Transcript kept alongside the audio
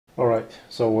Alright,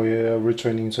 so we're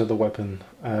returning to the weapon.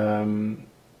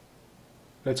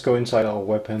 Let's go inside our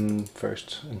weapon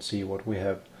first and see what we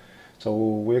have. So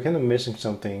we're kind of missing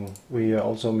something. We are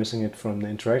also missing it from the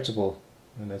interactable,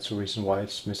 and that's the reason why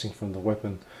it's missing from the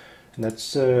weapon. And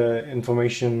that's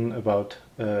information about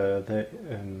the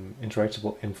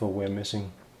interactable info we're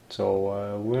missing.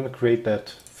 So we're going to create that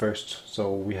first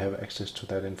so we have access to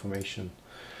that information.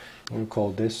 We'll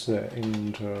call this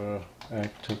interactable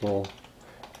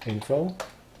info,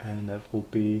 and that will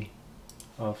be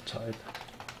of type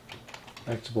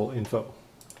actable info.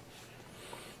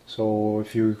 So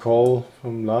if you recall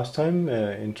from last time,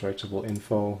 interactable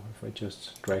info, if I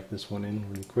just drag this one in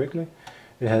really quickly,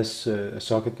 it has a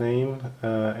socket name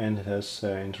and it has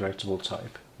interactable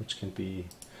type, which can be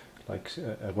like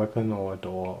a weapon or a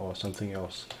door or something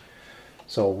else.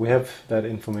 So we have that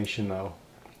information now.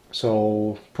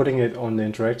 So putting it on the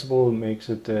interactable makes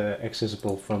it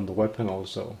accessible from the weapon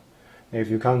also. If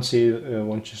you can't see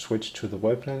once you switch to the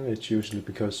weapon, it's usually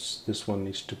because this one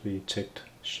needs to be ticked,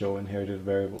 show inherited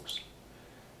variables.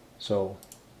 So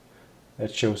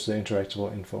that shows the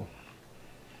interactable info.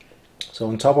 So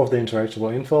on top of the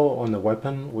interactable info on the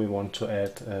weapon, we want to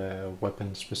add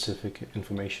weapon specific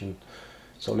information.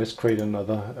 So let's create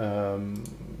another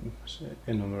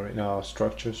enumerate our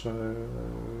structures.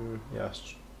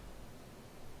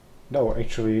 No,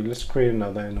 actually, let's create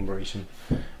another enumeration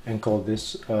and call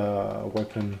this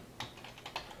weapon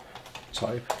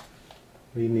type.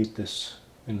 We need this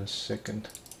in a second.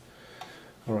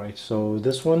 Alright, so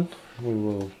this one we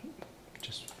will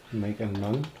just make a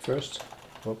none first.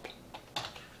 Whoop.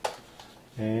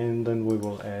 And then we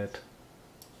will add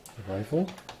a rifle.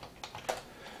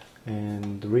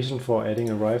 And the reason for adding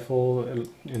a rifle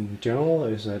in general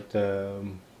is that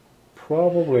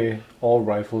probably all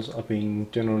rifles are being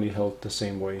generally held the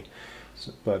same way.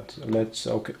 So, but let's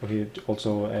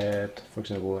also add, for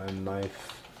example, a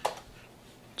knife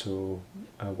to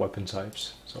weapon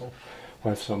types. So we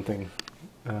have something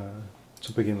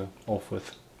to begin off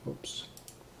with. Oops.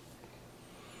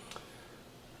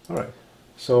 Alright,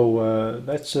 so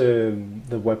that's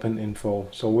the weapon info.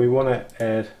 So we want to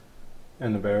add a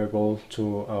variable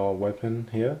to our weapon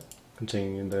here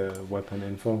containing the weapon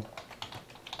info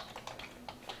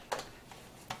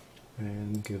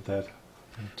and give that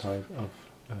a type of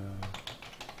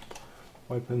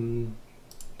weapon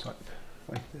type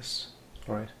like this.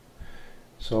 Alright,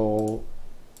 so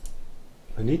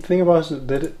the neat thing about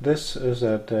this is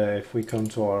that if we come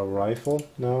to our rifle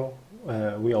now,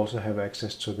 we also have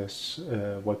access to this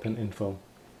weapon info.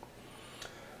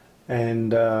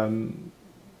 And on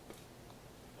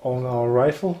our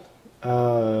rifle,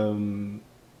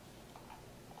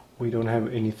 we don't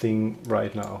have anything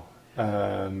right now.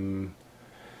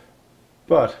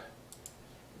 But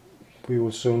we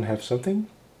will soon have something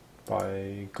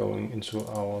by going into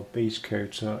our base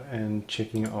character and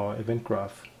checking our event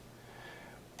graph.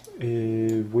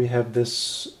 We have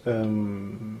this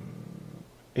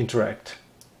interact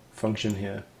function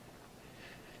here.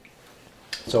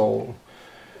 So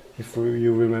if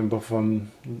you remember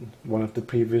from one of the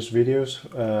previous videos,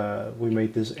 we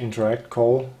made this interact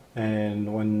call,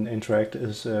 and when interact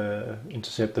is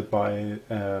intercepted by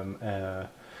a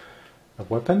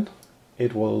weapon,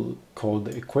 it will call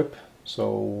the equip.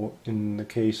 So in the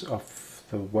case of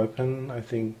the weapon, I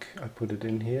think I put it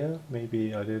in here.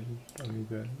 Maybe I didn't.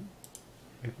 Maybe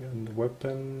on the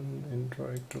weapon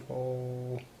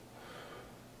interactable.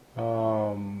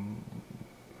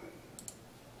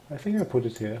 I think I put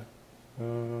it here.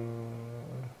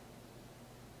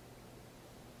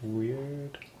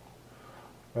 Weird.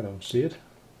 I don't see it.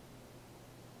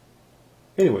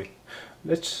 Anyway,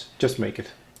 let's just make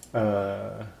it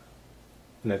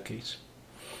in that case.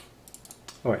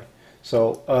 Alright,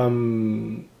 so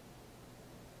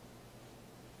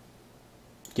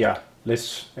yeah,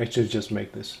 let's actually just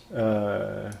make this.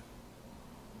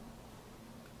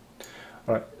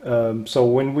 Alright, so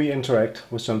when we interact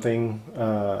with something,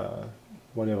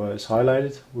 whatever is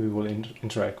highlighted, we will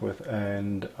interact with.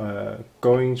 And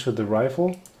going to the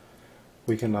rifle,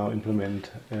 we can now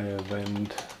implement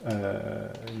event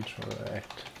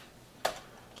interact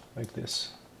like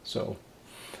this. So,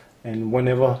 and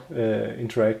whenever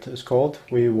interact is called,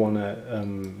 we want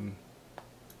to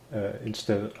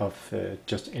instead of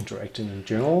just interacting in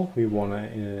general, we want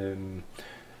to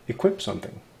equip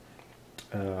something.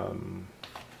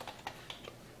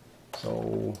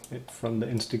 So from the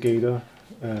instigator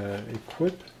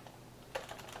equip,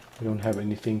 we don't have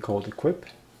anything called equip.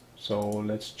 So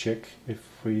let's check if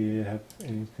we have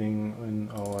anything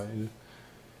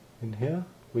in here.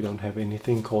 We don't have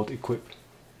anything called equip.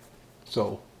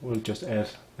 So we'll just add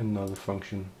another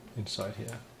function inside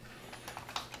here,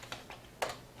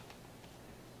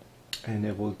 and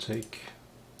it will take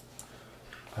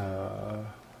into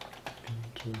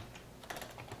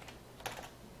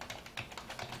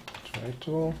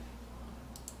interactable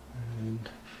and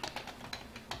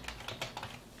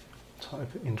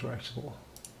type interactable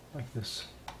like this.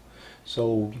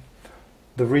 So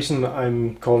the reason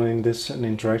I'm calling this an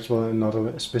interactable and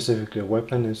not specifically a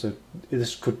weapon is that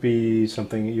this could be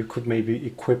something you could maybe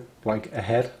equip, like a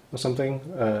hat or something.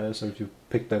 So if you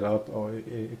pick that up, or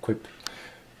equip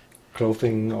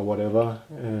clothing or whatever.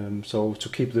 So to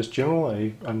keep this general,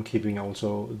 I'm keeping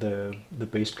also the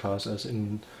base class as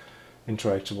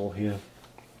interactable here.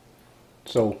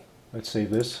 So let's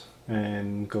save this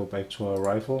and go back to our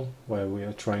rifle where we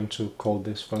are trying to call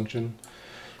this function.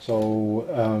 So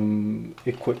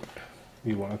equip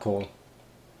we want to call,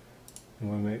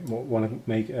 and we want to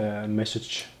make a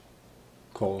message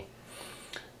call.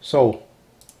 So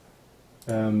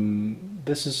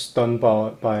this is done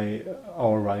by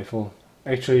our rifle.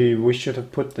 Actually, we should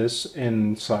have put this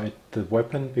inside the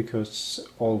weapon because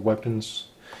all weapons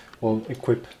will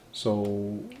equip.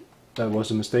 So that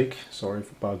was a mistake. Sorry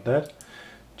about that.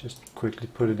 Just quickly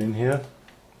put it in here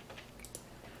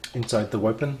inside the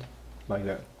weapon like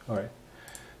that. Alright.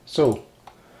 So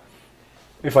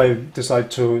if I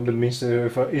decide to, that means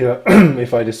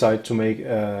if I decide to make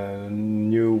a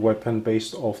new weapon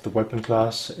based off the weapon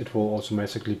class, it will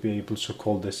automatically be able to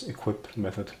call this equip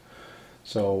method.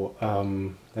 So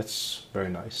that's very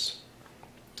nice.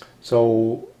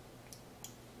 So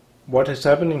what is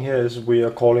happening here is we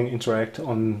are calling interact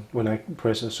on when I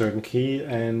press a certain key,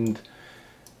 and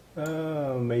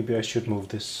maybe I should move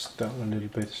this down a little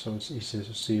bit so it's easier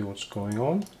to see what's going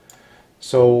on.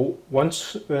 So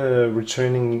once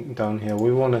returning down here,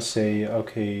 we want to say,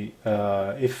 okay,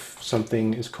 if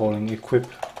something is calling equip,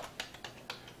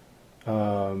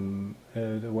 when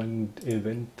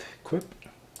event equip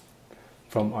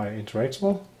from our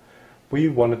interactable, we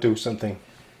want to do something.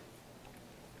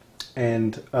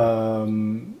 And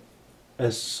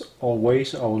as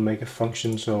always, I will make a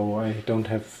function so I don't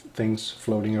have things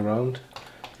floating around.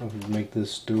 I will make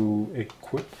this do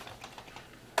equip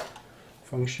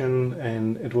function,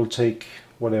 and it will take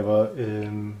whatever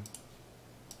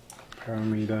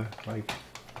parameter, like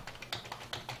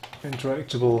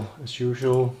interactable as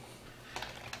usual,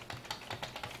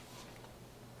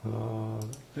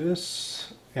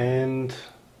 this, and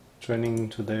trending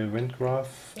to the event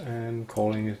graph and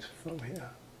calling it from here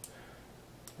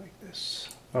like this.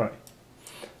 Alright,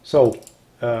 so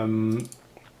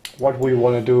what we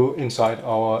want to do inside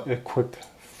our equip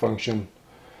function,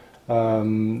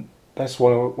 that's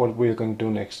what we're going to do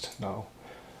next now.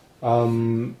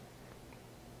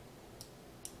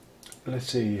 Let's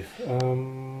see,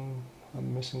 I'm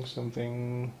missing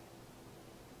something.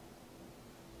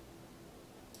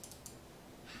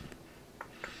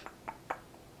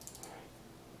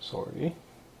 Sorry,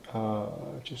 I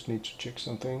just need to check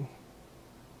something.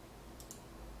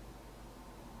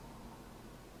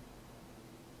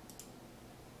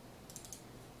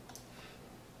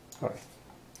 Alright,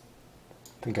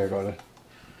 I think I got it.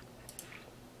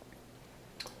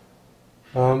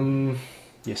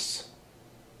 Yes.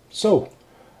 So,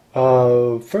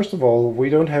 first of all, we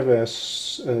don't have a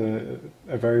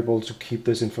variable to keep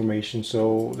this information,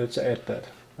 so let's add that.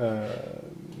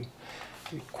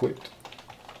 Equipped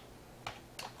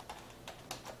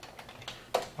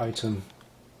item,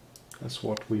 that's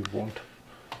what we want.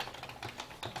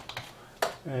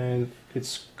 And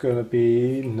it's gonna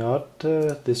be not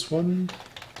this one,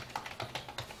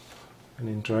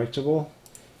 an interactable.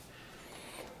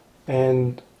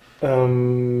 And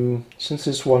since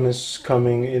this one is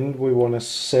coming in, we want to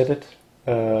set it.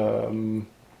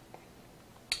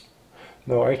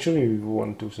 No, actually we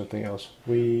want to do something else.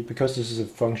 Because this is a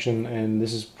function and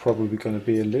this is probably going to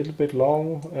be a little bit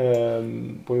long,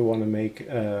 we want to make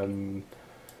a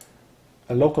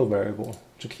local variable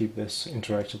to keep this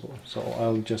interactable. So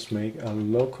I'll just make a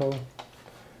local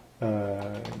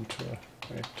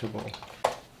interactable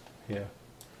here,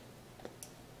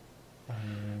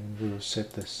 and we will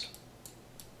set this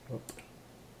up.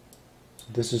 So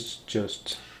this is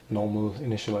just normal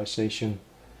initialization.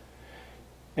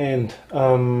 And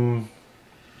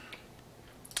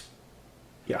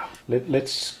yeah,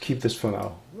 let's keep this for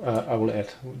now. I will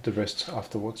add the rest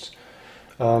afterwards.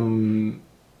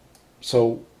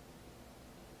 So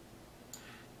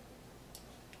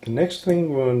the next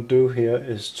thing we're going to do here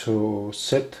is to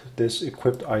set this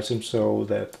equipped item so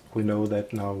that we know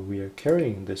that now we are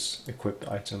carrying this equipped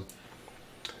item.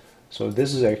 So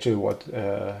this is actually what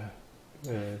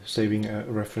saving a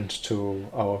reference to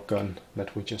our gun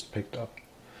that we just picked up.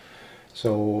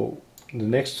 So the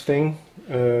next thing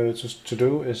to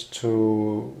do is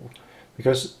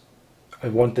because I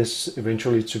want this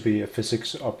eventually to be a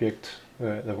physics object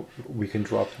that we can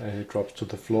drop, and it drops to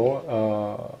the floor.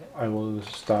 I will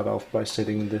start off by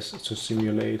setting this to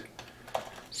simulate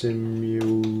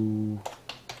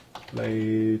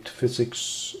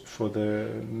physics for the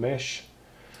mesh,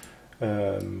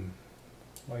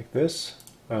 like this.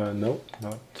 No,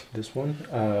 not this one.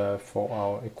 For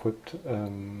our equipped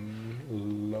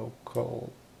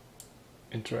local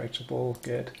interactable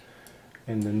get,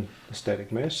 and then the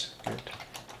static mesh get,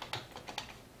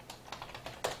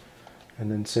 and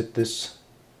then set this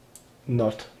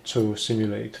not to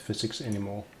simulate physics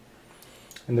anymore.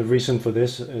 And the reason for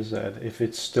this is that if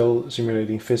it's still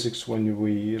simulating physics when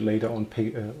we later on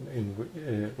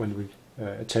when we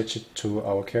attach it to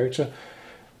our character,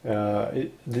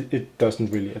 it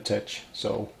doesn't really attach.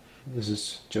 So this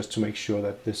is just to make sure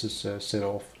that this is set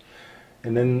off.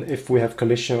 And then if we have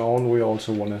collision on, we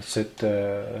also want to set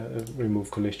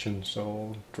remove collision.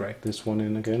 So drag this one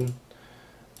in again,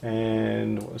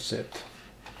 and we'll set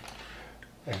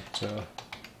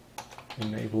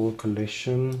enable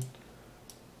collision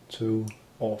to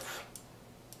off.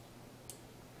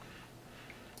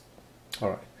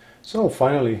 Alright, so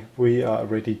finally we are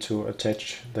ready to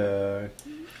attach the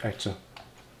actor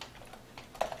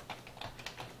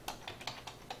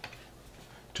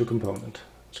to component,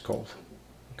 it's called.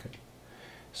 Okay,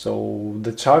 so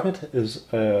the target is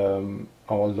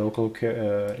our local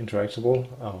interactable,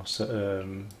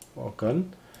 our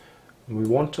gun. We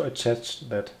want to attach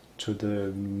that to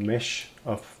the mesh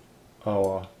of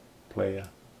our player,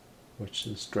 which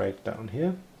is dragged down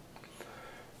here,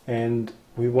 and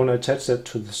we want to attach that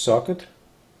to the socket,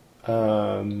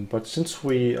 but since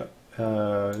we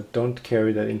don't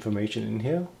carry that information in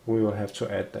here, we will have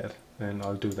to add that, and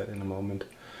I'll do that in a moment.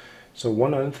 So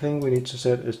one other thing we need to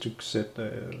set is to set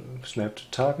snap to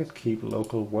target, keep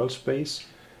local world space,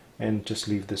 and just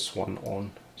leave this one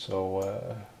on.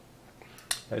 So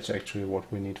that's actually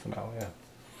what we need for now. Yeah.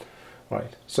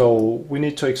 Right, so we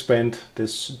need to expand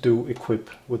this do equip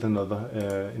with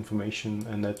another information,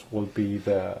 and that will be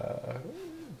the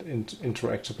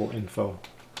interactable info.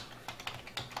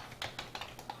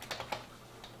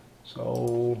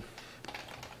 So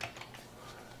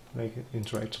make it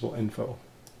interactable info,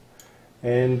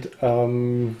 and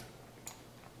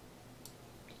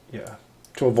yeah,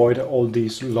 to avoid all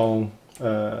these long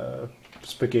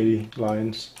spaghetti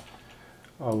lines,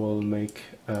 I will make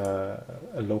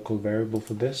a local variable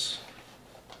for this.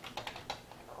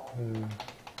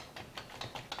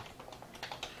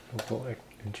 Local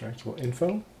interactable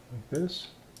info, like this.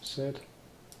 Set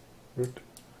root,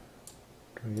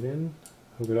 drag it in,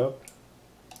 hook it up,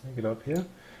 make it up here,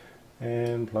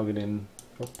 and plug it in.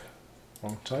 Up,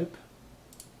 wrong type.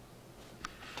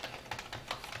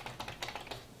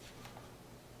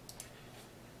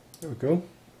 There we go.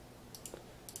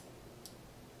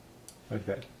 Like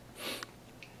that.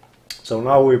 So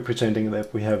now we're pretending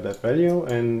that we have that value,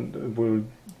 and we'll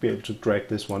be able to drag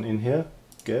this one in here,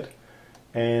 get,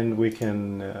 and we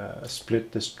can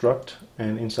split this struct,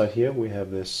 and inside here we have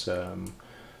this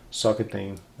socket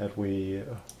name that we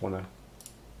want to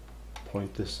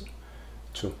point this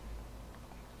to.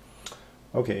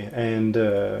 Okay, and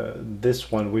this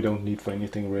one we don't need for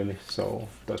anything really, so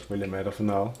it doesn't really matter for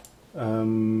now.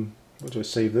 We'll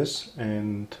just save this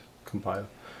and compile.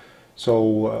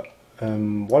 So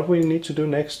what we need to do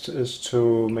next is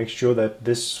to make sure that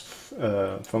this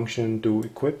function do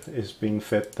equip is being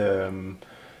fed the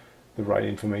right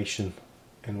information,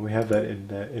 and we have that in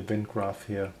the event graph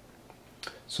here.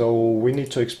 So we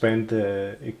need to expand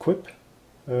the equip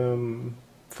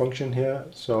function here.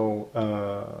 So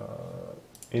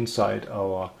inside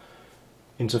our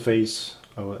interface,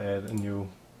 I will add a new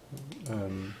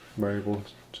variable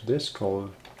to this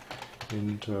called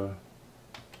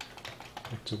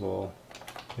interactable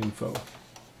info.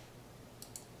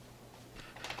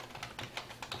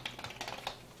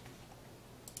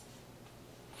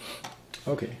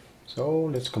 Okay, so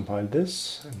let's compile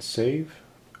this and save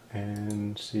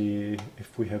and see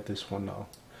if we have this one now.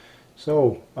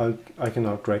 So I can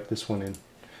now drag this one in.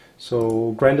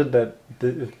 So granted that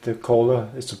the caller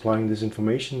is supplying this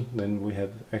information, then we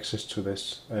have access to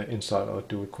this inside our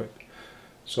do equip.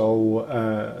 So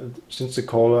since the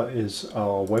caller is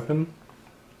our weapon,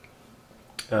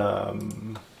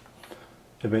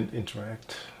 event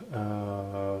interact,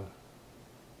 I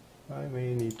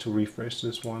may need to refresh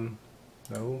this one.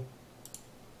 No.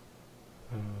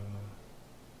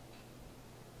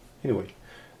 Anyway,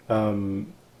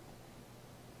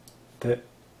 the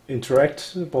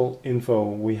interactable info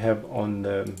we have on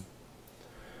the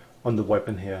on the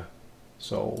weapon here.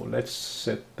 So let's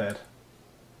set that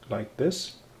like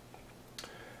this.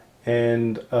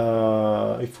 And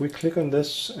if we click on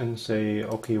this and say,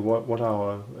 okay, what are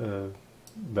our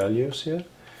values here?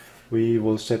 We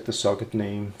will set the socket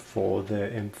name for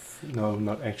the no,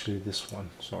 not actually this one,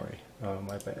 sorry,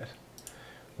 my bad.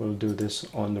 We'll do this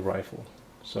on the rifle.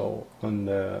 So on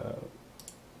the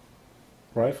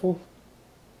rifle,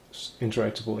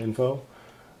 interactable info,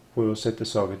 we will set the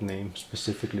socket name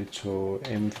specifically to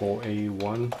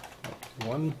M4A1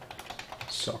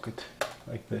 socket,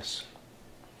 like this.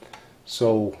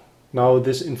 So now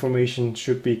this information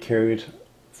should be carried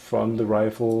from the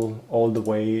rifle all the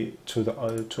way to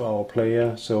the to our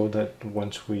player, so that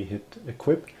once we hit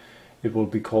equip, it will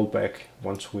be called back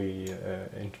once we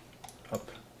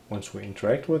once we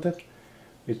interact with it.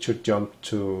 It should jump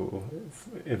to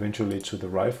eventually to the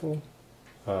rifle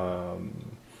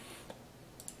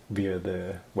via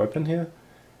the weapon here,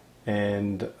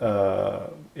 and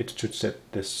it should set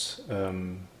this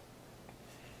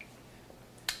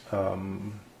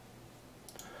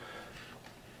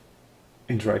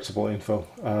interactable info.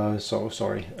 So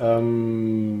sorry,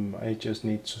 I just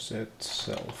need to set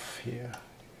self here.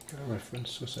 Get a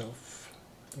reference to self.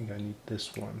 I think I need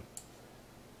this one.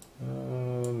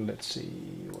 Let's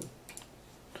see.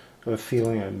 I have a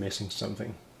feeling I'm missing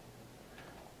something.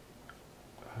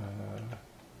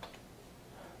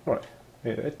 Alright,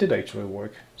 it did actually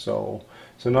work. So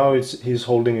now he's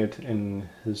holding it in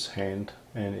his hand,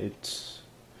 and it's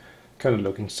kind of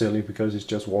looking silly because he's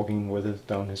just walking with it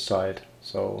down his side.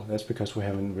 So that's because we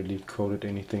haven't really coded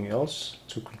anything else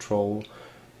to control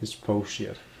his pose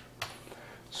yet.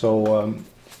 So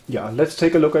yeah, let's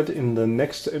take a look at it in the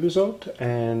next episode,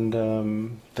 and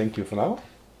thank you for now,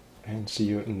 and see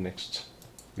you in the next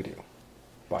video.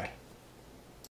 Bye.